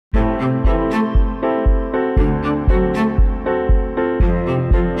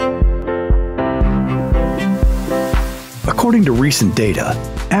According to recent data,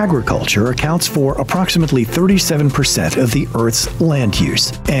 agriculture accounts for approximately 37% of the Earth's land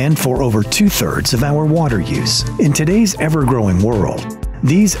use and for over 2/3 of our water use. In today's ever-growing world,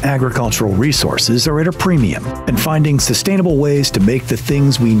 these agricultural resources are at a premium, and finding sustainable ways to make the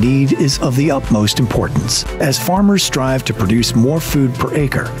things we need is of the utmost importance. As farmers strive to produce more food per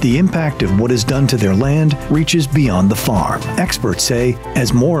acre, the impact of what is done to their land reaches beyond the farm. Experts say,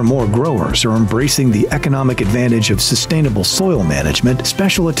 as more and more growers are embracing the economic advantage of sustainable soil management,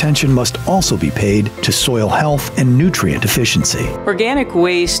 special attention must also be paid to soil health and nutrient efficiency. Organic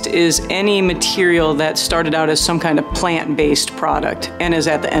waste is any material that started out as some kind of plant-based product and is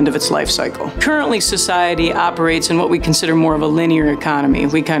at the end of its life cycle. Currently, society operates in what we consider more of a linear economy.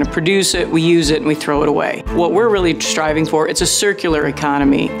 We kind of produce it, we use it, and we throw it away. What we're really striving for, it's a circular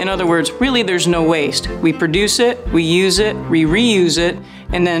economy. In other words, really there's no waste. We produce it, we use it, we reuse it,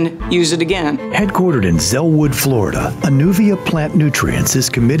 and then use it again. Headquartered in Zellwood, Florida, Anuvia Plant Nutrients is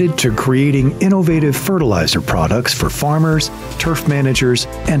committed to creating innovative fertilizer products for farmers, turf managers,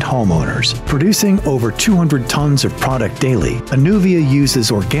 and homeowners. Producing over 200 tons of product daily, Anuvia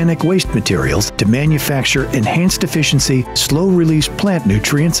uses organic waste materials to manufacture enhanced efficiency, slow-release plant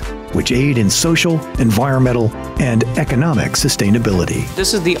nutrients which aid in social, environmental, and economic sustainability.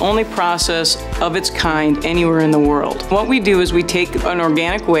 This is the only process of its kind anywhere in the world. What we do is we take an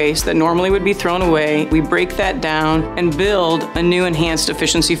organic waste that normally would be thrown away, we break that down and build a new enhanced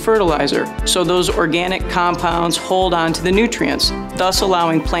efficiency fertilizer. So those organic compounds hold on to the nutrients, thus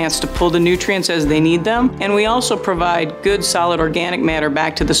allowing plants to pull the nutrients as they need them. And we also provide good solid organic matter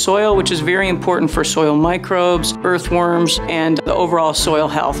back to the soil, which is very important for soil microbes, earthworms, and the overall soil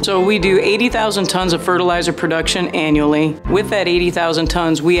health. So we do 80,000 tons of fertilizer production annually. With that 80,000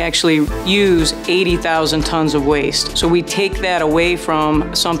 tons, we actually use 80,000 tons of waste. So we take that away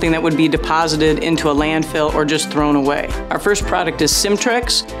from something that would be deposited into a landfill or just thrown away. Our first product is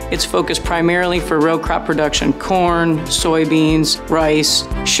Simtrex. It's focused primarily for row crop production: corn, soybeans, rice,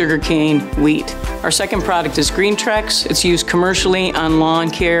 sugarcane, wheat. Our second product is Greentrex. It's used commercially on lawn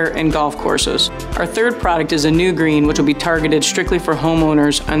care and golf courses. Our third product is a new green, which will be targeted strictly for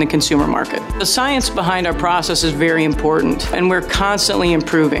homeowners on the consumer market. The science behind our process is very important, and we're constantly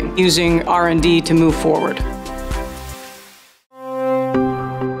improving, using R&D to move forward.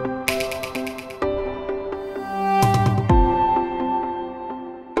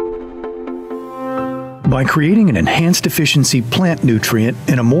 By creating an enhanced efficiency plant nutrient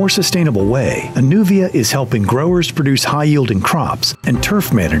in a more sustainable way, Anuvia is helping growers produce high-yielding crops and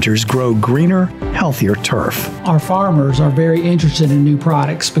turf managers grow greener, healthier turf. Our farmers are very interested in new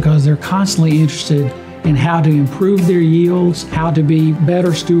products because they're constantly interested in how to improve their yields, how to be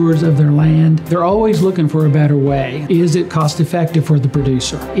better stewards of their land. They're always looking for a better way. Is it cost effective for the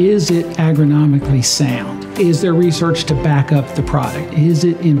producer? Is it agronomically sound? Is there research to back up the product? Is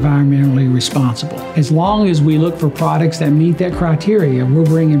it environmentally responsible? As long as we look for products that meet that criteria, we're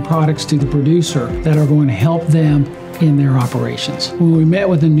bringing products to the producer that are going to help them in their operations. When we met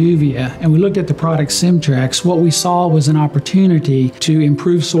with Anuvia and we looked at the product Simtrex, what we saw was an opportunity to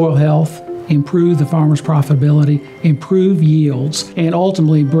improve soil health, improve the farmer's profitability, improve yields, and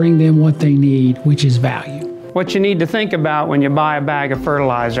ultimately bring them what they need, which is value. What you need to think about when you buy a bag of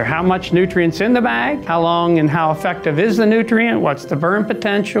fertilizer: how much nutrient's in the bag, how long and how effective is the nutrient, what's the burn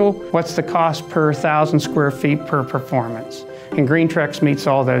potential, what's the cost per 1,000 square feet per performance. And Greentrex meets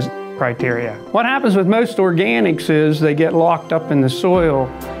all those criteria. What happens with most organics is they get locked up in the soil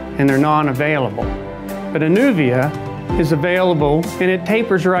and they're non-available. But Anuvia is available and it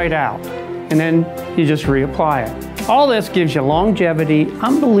tapers right out, and then you just reapply it. All this gives you longevity,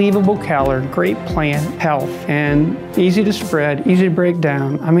 unbelievable color, great plant health, and easy to spread, easy to break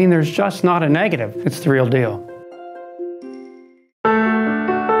down. I mean, there's just not a negative. It's the real deal.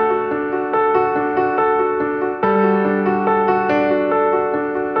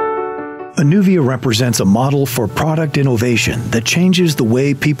 Anuvia represents a model for product innovation that changes the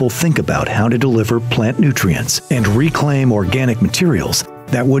way people think about how to deliver plant nutrients and reclaim organic materials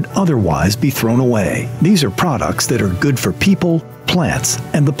that would otherwise be thrown away. These are products that are good for people, plants,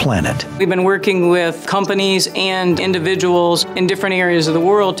 and the planet. We've been working with companies and individuals in different areas of the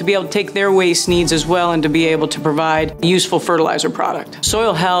world to be able to take their waste needs as well and to be able to provide a useful fertilizer product.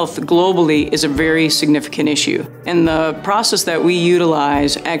 Soil health globally is a very significant issue, and the process that we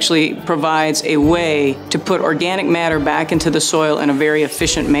utilize actually provides a way to put organic matter back into the soil in a very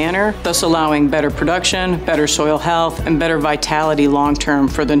efficient manner, thus allowing better production, better soil health, and better vitality long-term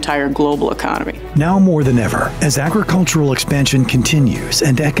for the entire global economy. Now more than ever, as agricultural expansion continues continues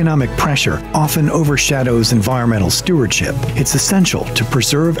and economic pressure often overshadows environmental stewardship, it's essential to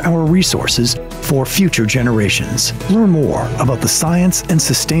preserve our resources for future generations. Learn more about the science and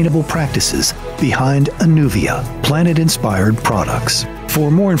sustainable practices behind Anuvia, planet-inspired products. For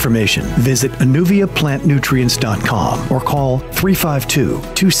more information, visit AnuviaPlantNutrients.com or call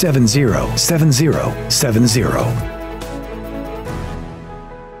 352-270-7070.